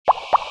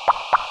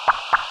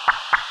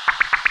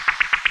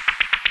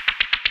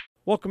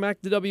Welcome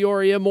back to the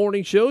WRAM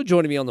Morning Show.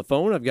 Joining me on the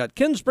phone, I've got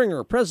Ken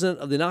Springer, president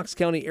of the Knox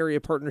County Area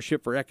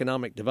Partnership for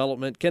Economic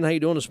Development. Ken, how you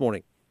doing this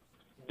morning?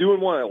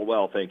 Doing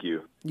well, thank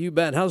you. You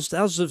bet. How's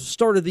the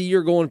start of the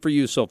year going for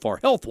you so far?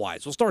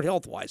 Health-wise. We'll start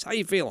health-wise. How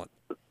you feeling?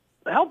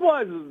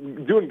 Health-wise,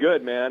 doing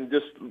good, man.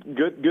 Just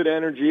good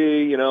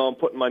energy. You know, I'm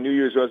putting my New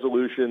Year's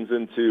resolutions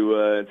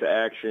into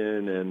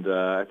action, and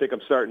I think I'm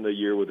starting the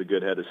year with a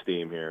good head of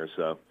steam here.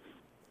 So,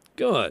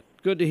 good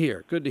to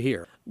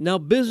hear. Now,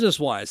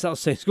 business-wise,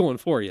 how's things going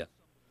for you?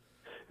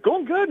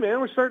 Going good,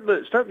 man. We're starting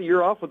the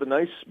year off with a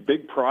nice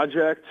big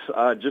project.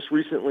 Just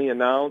recently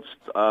announced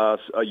a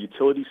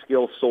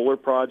utility-scale solar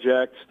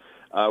project,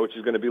 which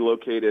is going to be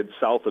located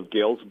south of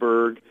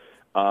Galesburg.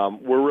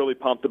 We're really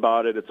pumped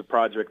about it. It's a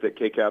project that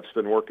KCAP's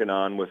been working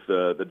on with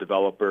the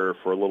developer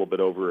for a little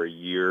bit over a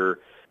year.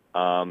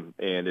 And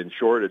in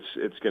short,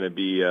 it's going to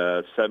be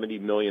a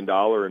 $70 million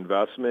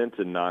investment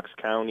in Knox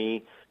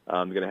County.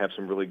 They're going to have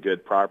some really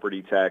good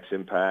property tax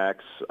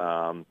impacts.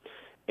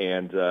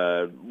 And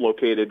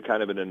located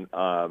kind of in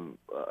a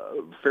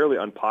fairly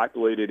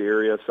unpopulated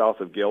area south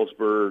of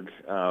Galesburg,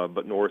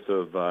 but north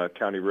of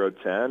County Road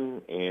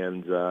 10.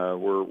 And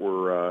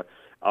we're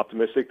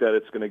optimistic that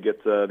it's going to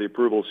get the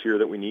approvals here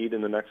that we need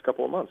in the next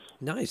couple of months.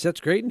 Nice. That's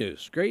great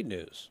news.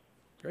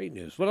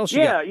 What else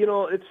you got? Yeah, you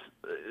know,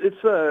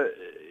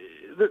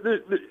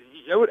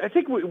 I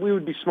think we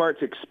would be smart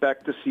to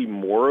expect to see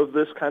more of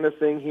this kind of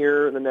thing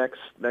here in the next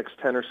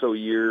 10 or so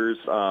years.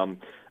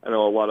 I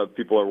know a lot of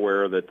people are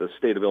aware that the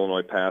state of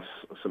Illinois passed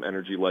some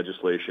energy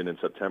legislation in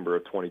September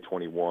of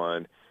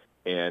 2021,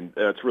 and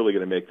that's really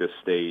going to make this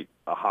state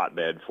a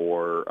hotbed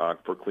for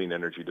clean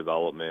energy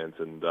development.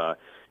 And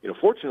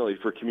fortunately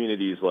for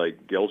communities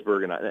like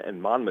Galesburg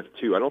and Monmouth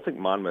too. I don't think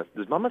Monmouth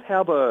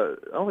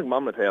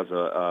has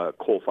a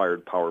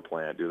coal-fired power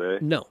plant, do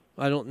they? No,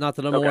 I don't. Not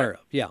that I'm aware of.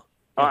 Yeah.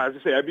 I was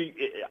going to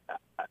say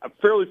I'm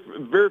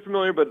very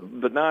familiar,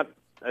 but not.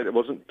 I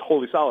wasn't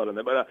totally solid on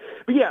that, but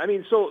yeah, I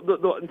mean, so the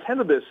intent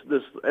of this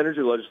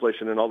energy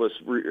legislation and all this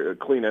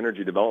clean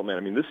energy development,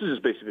 I mean, this is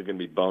just basically going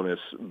to be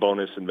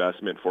bonus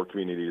investment for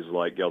communities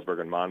like Galesburg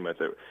and Monmouth.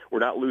 We're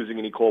not losing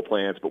any coal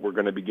plants, but we're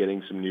going to be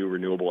getting some new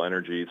renewable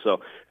energy. So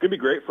it's going to be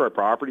great for our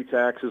property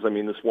taxes. I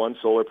mean, this one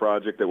solar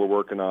project that we're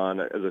working on,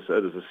 as I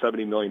said, is a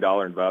 $70 million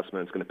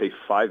investment. It's going to pay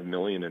 $5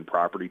 million in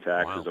property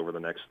taxes over the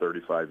next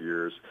 35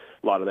 years.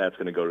 A lot of that's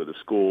going to go to the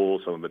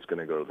school. Some of it's going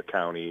to go to the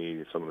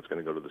county. Some of it's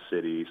going to go to the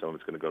city. Some of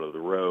it's going to go to the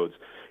roads.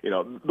 You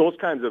know, those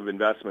kinds of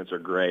investments are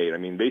great. I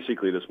mean,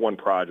 basically, this one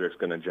project is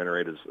going to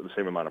generate the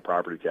same amount of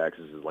property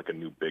taxes as like a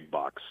new big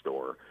box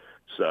store.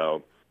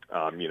 So,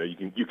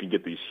 you can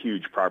get these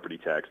huge property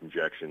tax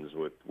injections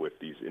with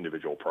these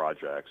individual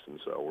projects,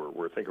 and so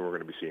we're thinking we're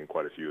going to be seeing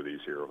quite a few of these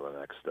here over the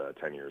next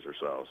 10 years or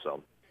so.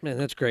 So, man,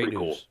 that's great news.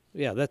 Cool.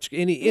 Yeah, that's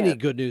any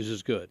good news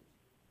is good.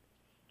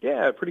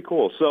 Yeah, pretty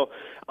cool. So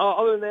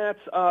other than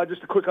that,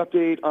 just a quick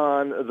update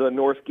on the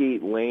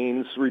Northgate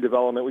Lanes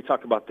redevelopment. We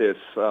talked about this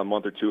a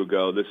month or two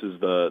ago. This is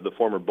the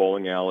former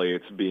bowling alley.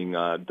 It's going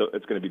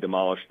to be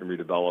demolished and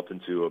redeveloped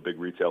into a big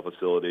retail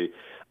facility.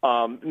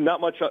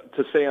 Not much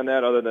to say on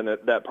that other than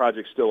that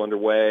project's still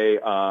underway.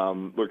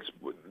 We're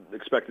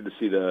expected to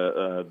see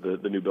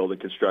the new building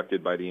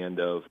constructed by the end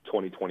of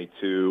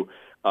 2022.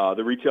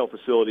 The retail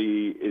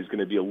facility is going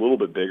to be a little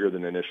bit bigger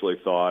than initially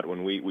thought.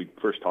 When we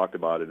first talked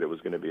about it, it was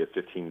going to be a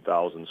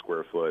 15,000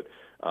 square foot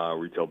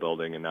retail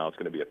building, and now it's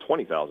going to be a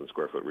 20,000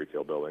 square foot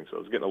retail building. So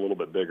it's getting a little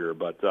bit bigger.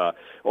 But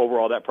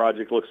overall, that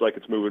project looks like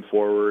it's moving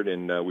forward,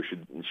 and we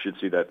should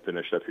see that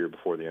finished up here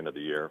before the end of the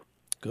year.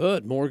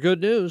 Good. More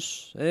good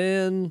news.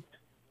 And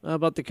how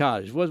about the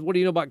Cottage? What do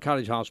you know about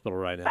Cottage Hospital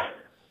right now?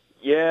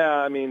 Yeah,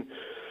 I mean,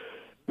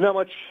 not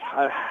much.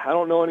 I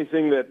don't know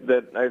anything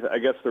that I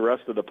guess the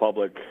rest of the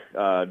public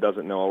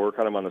doesn't know. We're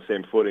kind of on the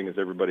same footing as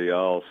everybody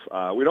else.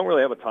 We don't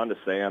really have a ton to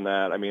say on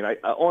that. I mean,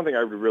 only thing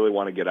I really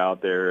want to get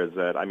out there is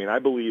that, I mean, I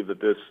believe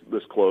that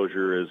this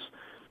closure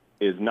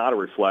is not a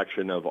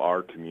reflection of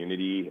our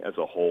community as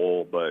a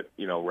whole, but,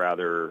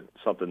 rather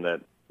something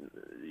that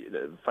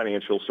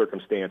financial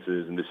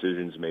circumstances and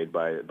decisions made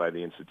by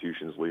the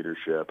institution's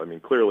leadership. I mean,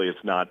 clearly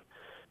it's not.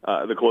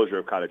 The closure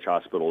of Cottage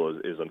Hospital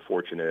is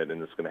unfortunate,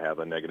 and it's going to have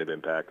a negative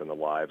impact on the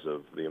lives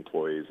of the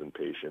employees and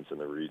patients in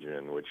the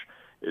region, which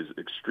is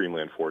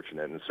extremely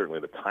unfortunate. And certainly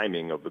the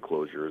timing of the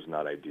closure is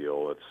not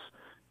ideal.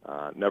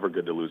 It's never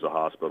good to lose a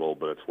hospital,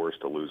 but it's worse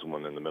to lose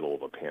one in the middle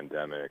of a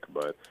pandemic.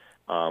 But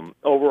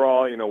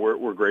overall,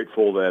 we're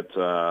grateful that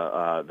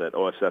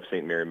OSF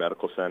St. Mary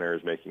Medical Center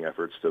is making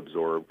efforts to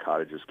absorb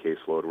Cottage's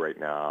caseload right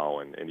now,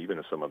 and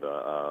even some of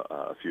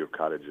a few of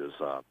Cottage's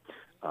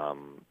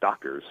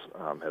doctors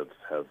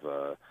have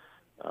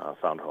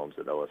found homes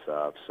at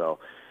OSF. So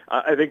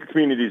I think the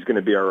community is going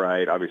to be all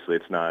right. Obviously,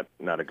 it's not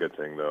a good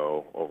thing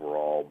though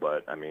overall.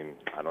 But I mean,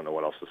 I don't know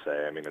what else to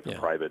say. I mean, it's a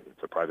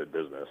private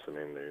business. I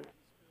mean,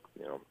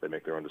 they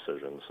make their own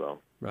decisions. So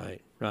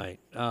right.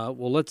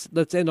 Well,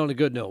 let's end on a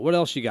good note. What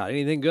else you got?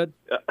 Anything good?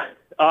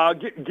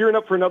 Gearing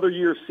up for another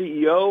year as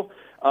CEO.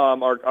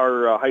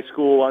 Our high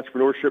school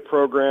entrepreneurship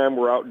program,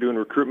 we're out doing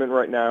recruitment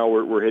right now.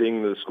 We're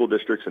hitting the school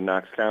districts in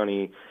Knox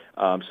County.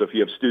 So if you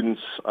have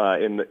students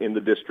in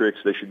the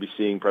districts, they should be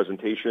seeing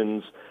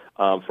presentations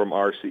from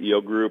our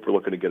CEO group. We're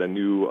looking to get a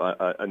new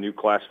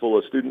class full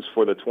of students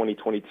for the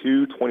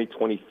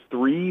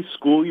 2022-2023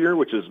 school year,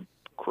 which is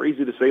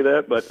crazy to say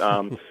that, but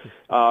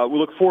we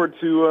look forward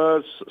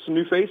to some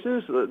new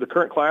faces. The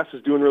current class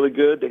is doing really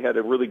good. They had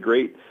a really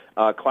great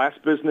class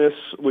business,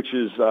 which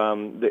was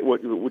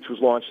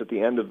launched at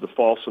the end of the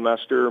fall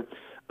semester.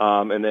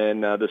 And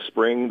then this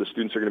spring, the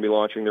students are going to be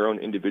launching their own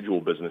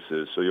individual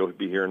businesses. So you'll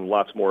be hearing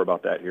lots more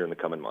about that here in the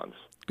coming months.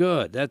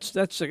 Good.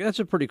 That's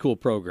a pretty cool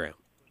program.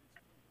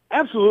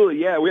 Absolutely,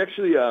 yeah. We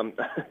actually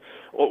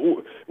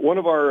one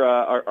of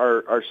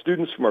our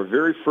students from our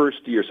very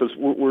first year. So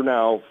we're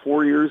now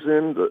 4 years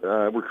in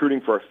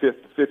recruiting for our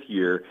fifth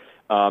year.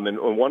 And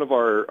one of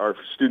our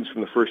students from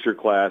the first year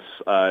class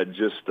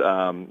just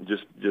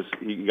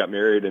he got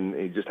married and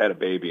he just had a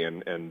baby,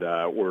 and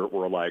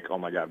we're like, oh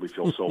my God, we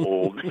feel so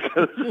old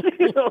because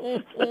he's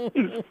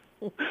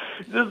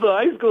just a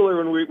high schooler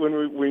when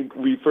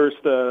we first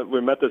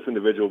we met this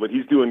individual, but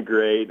he's doing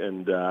great,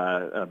 and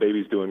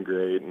baby's doing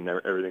great, and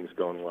everything's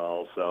going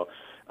well. So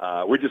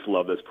we just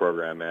love this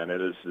program, man. It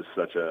is just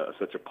such a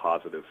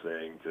positive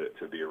thing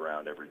to be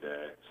around every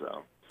day.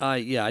 So.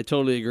 Yeah, I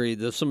totally agree.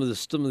 Some of the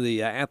student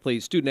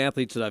athletes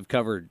that I've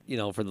covered,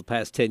 for the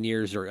past 10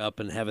 years are up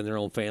and having their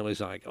own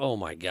families. I'm like, oh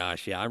my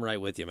gosh, yeah, I'm right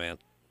with you, man.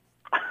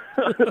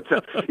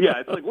 Yeah,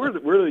 it's like where do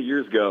the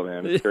years go,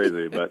 man? It's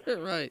crazy, but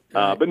right.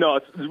 But no,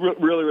 it's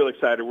really, really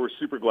excited. We're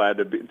super glad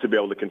to be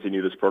able to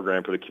continue this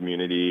program for the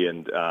community,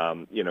 and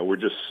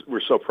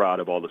we're so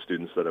proud of all the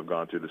students that have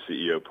gone through the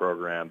CEO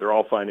program. They're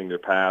all finding their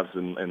paths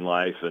in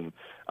life, and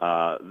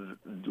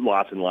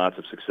lots and lots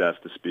of success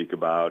to speak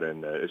about,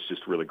 and it's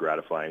just really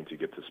gratifying to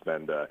get to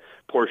spend a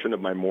portion of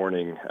my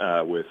morning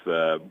with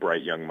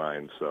bright young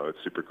minds. So it's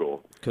super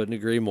cool. Couldn't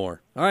agree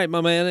more. All right,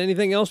 my man.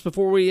 Anything else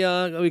before we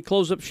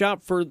close up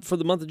shop for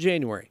the month of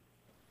January?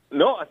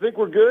 No, I think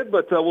we're good,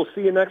 but we'll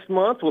see you next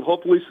month with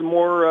hopefully some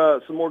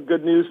more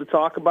good news to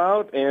talk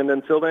about. And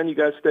until then, you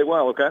guys stay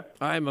well, okay?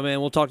 All right, my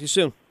man. We'll talk to you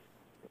soon.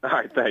 All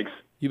right, thanks.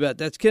 You bet.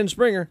 That's Ken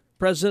Springer,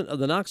 president of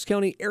the Knox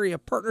County Area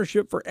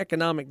Partnership for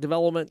Economic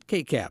Development,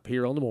 KCAP,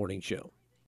 here on The Morning Show.